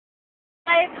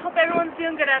guys. Hope everyone's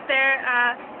doing good out there.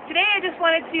 Today I just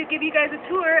wanted to give you guys a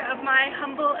tour of my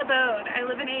humble abode. I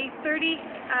live in a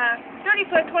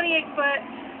 30-foot, 28-foot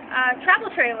travel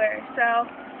trailer, so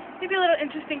maybe a little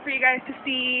interesting for you guys to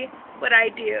see what I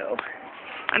do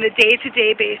on a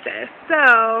day-to-day basis.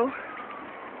 So,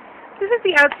 this is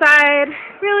the outside.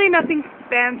 Really nothing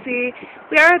fancy.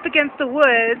 We are up against the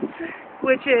woods,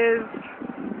 which is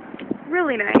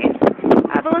really nice.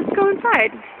 But let's go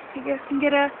inside. You guys can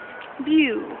get a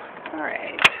view.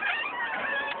 Alright.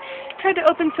 Tried to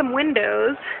open some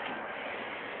windows.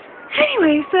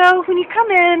 Anyway, so when you come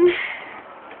in,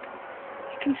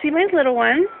 you can see my little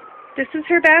one. This is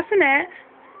her bassinet.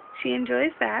 She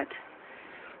enjoys that.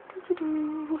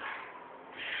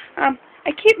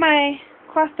 I keep my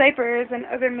cloth diapers and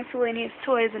other miscellaneous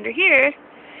toys under here.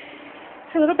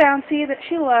 Her little bouncy that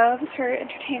she loves, her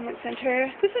entertainment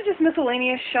center. This is just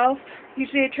miscellaneous shelf.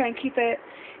 Usually I try and keep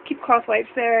cloth wipes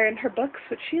there, and her books,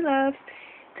 which she loves.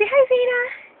 Say hi, Zeta.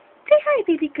 Say hi,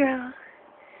 baby girl.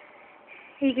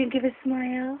 Are you gonna give a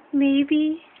smile?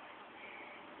 Maybe.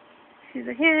 She's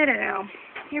like, yeah, I don't know.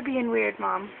 You're being weird,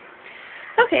 Mom.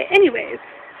 Okay, anyways.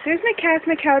 There's my cat,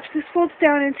 my couch. This folds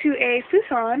down into a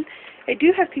futon. I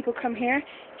do have people come here.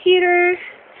 Heater.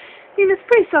 I mean, it's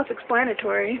pretty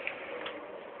self-explanatory.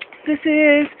 This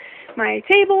is my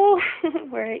table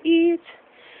where I eat.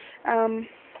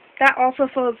 That also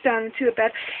folds down into a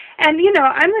bed. And, you know,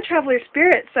 I'm the traveler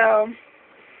spirit, so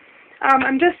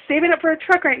I'm just saving up for a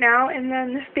truck right now, and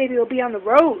then this baby will be on the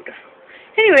road.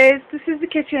 Anyways, this is the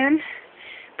kitchen.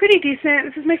 Pretty decent.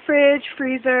 This is my fridge,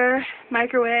 freezer,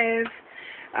 microwave.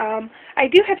 I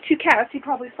do have two cats. You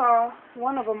probably saw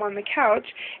one of them on the couch.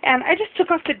 And I just took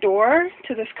off the door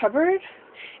to this cupboard,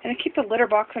 and I keep the litter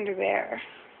box under there.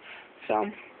 So,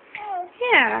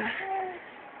 yeah.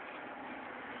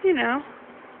 You know,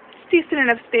 it's decent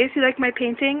enough space. You like my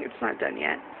painting? It's not done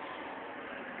yet.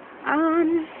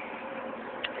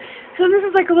 So this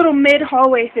is like a little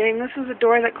mid-hallway thing. This is a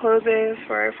door that closes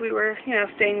for if we were, you know,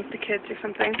 staying with the kids or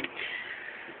something.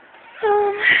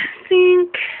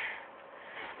 Sink.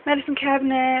 Medicine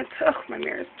cabinet. Oh, my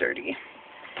mirror's dirty.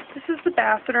 This is the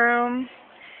bathroom.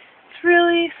 It's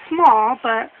really small,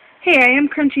 but hey, I am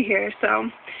crunchy here,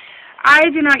 so I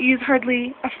do not use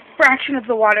hardly a fraction of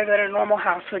the water that a normal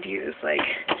house would use. Like,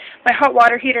 my hot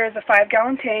water heater is a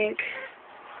 5-gallon tank.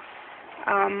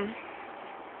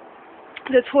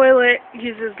 The toilet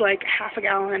uses like half a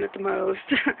gallon at the most,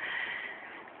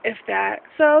 if that.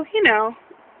 So, you know,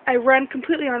 I run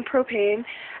completely on propane.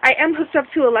 I am hooked up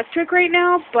to electric right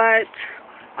now, but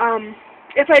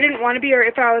if I didn't want to be, or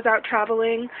if I was out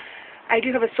traveling, I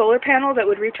do have a solar panel that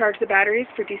would recharge the batteries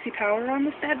for DC power on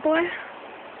this bad boy.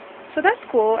 So that's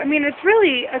cool. I mean, it's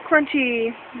really a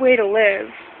crunchy way to live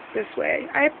this way.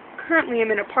 I currently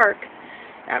am in a park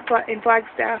in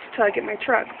Flagstaff till I get my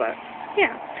truck, but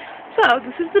yeah. So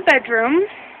this is the bedroom.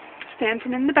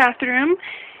 Stanton in the bathroom.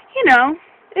 You know,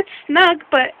 it's snug,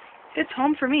 but it's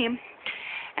home for me. And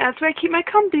that's where I keep my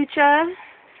kombucha.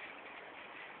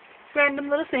 Random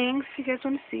little things if you guys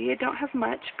want to see. I don't have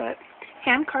much, but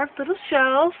hand-carved little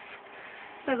shelf.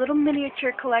 My little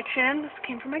miniature collection. This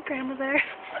came from my grandmother.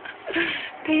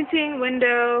 Painting,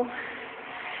 window.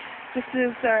 This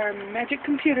is our magic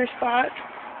computer spot.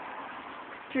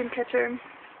 Dream catcher.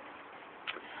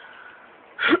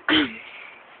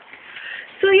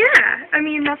 So yeah, I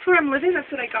mean, that's where I'm living.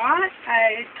 That's what I got.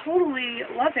 I totally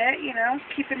love it, you know.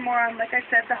 Keeping more on, like I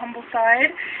said, the humble side.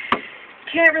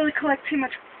 Can't really collect too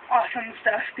much awesome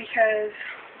stuff because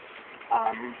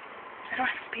I don't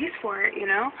have space for it, you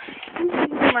know. And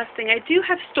one last thing, I do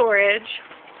have storage.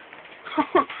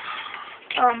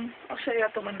 I'll show you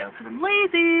out the window because I'm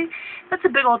lazy. That's a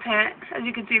big old tent. As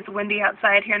you can see, it's windy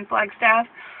outside here in Flagstaff.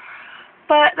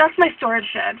 But that's my storage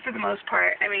shed for the most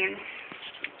part. I mean,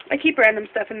 I keep random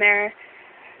stuff in there.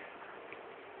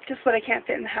 Just what I can't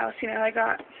fit in the house, you know. I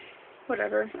got,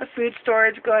 whatever, a food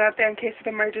storage going out there in case of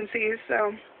emergencies.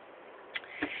 So,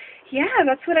 yeah,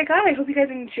 that's what I got. I hope you guys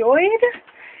enjoyed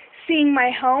seeing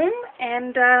my home,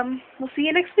 and we'll see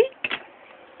you next week.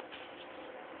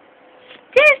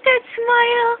 There's that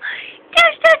smile!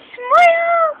 There's that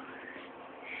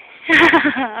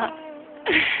smile!